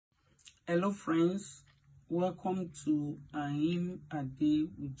Hello friends, welcome to a hymn a day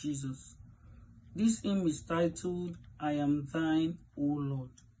with Jesus. This hymn is titled, I am thine, O Lord.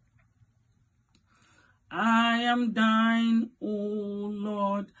 I am thine, O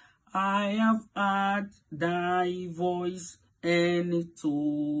Lord, I have heard thy voice and it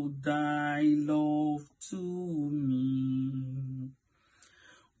told thy love to me.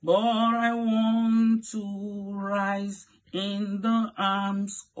 But I want to rise in the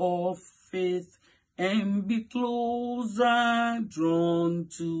arms of faith and be closer drawn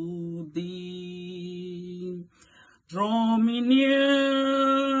to thee. Draw me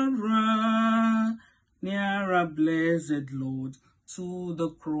nearer, nearer, blessed Lord, to the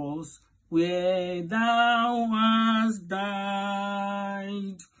cross where thou hast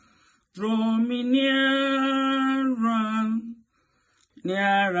died. Draw me nearer,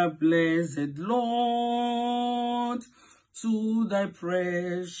 nearer, blessed Lord, to thy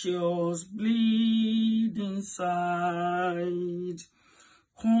precious bleeding side.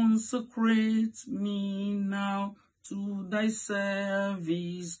 Consecrate me now to thy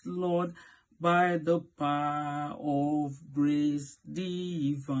service, Lord, by the power of grace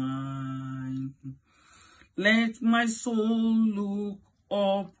divine. Let my soul look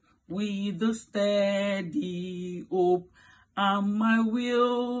up with a steady hope, and my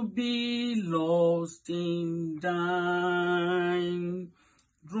will be lost in thine.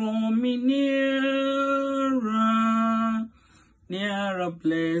 Draw me nearer, nearer,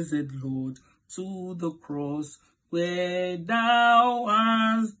 blessed Lord, to the cross where thou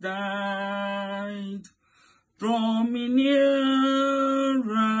hast died. Draw me nearer,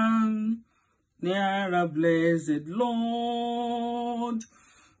 nearer, blessed Lord,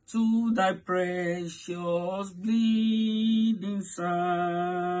 to thy precious bleeding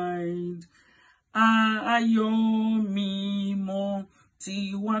side. Ayọ̀ mímọ́ tí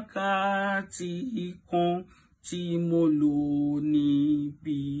wákàtí kan tí mo lò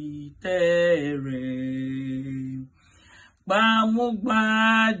níbi tẹ́rẹ̀. Mo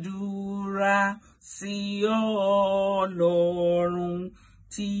gbàdúrà sí Ọlọ́run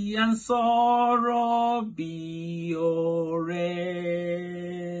tí a ń sọ̀rọ̀ bí ọ̀rẹ́.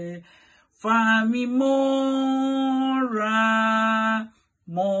 Fà mí mọ́ra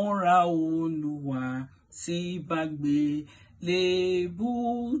Olúwa tí bá gbélébú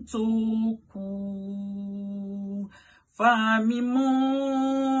tó kú. Fà mí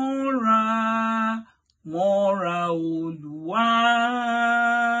mọ́ra Olúwa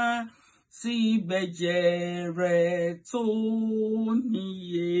tí bẹ̀jẹ̀ rẹ̀ tó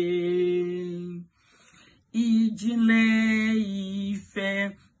níye. Ìjìnlẹ̀ ìfẹ́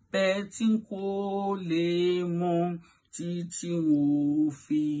bẹ́ẹ̀ tí n kò lè mọ̀ títí n ò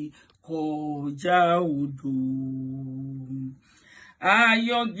fi kọjá odò.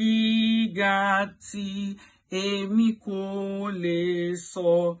 Ayọ̀ gíga tí èmi kò lè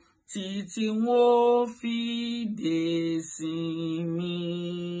sọ títí n ò fi dé ìsinmi.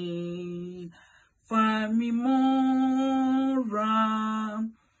 Fà mí mọ́ra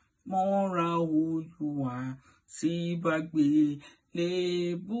Olúwa tí bá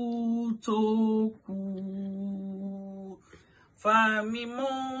gbélébú tó kú. Fà mí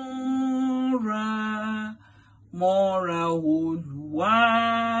mọ́ra Olúwa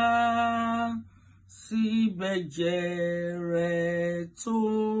sí bẹ̀jẹ̀ rẹ̀ tó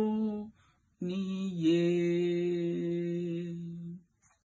níye.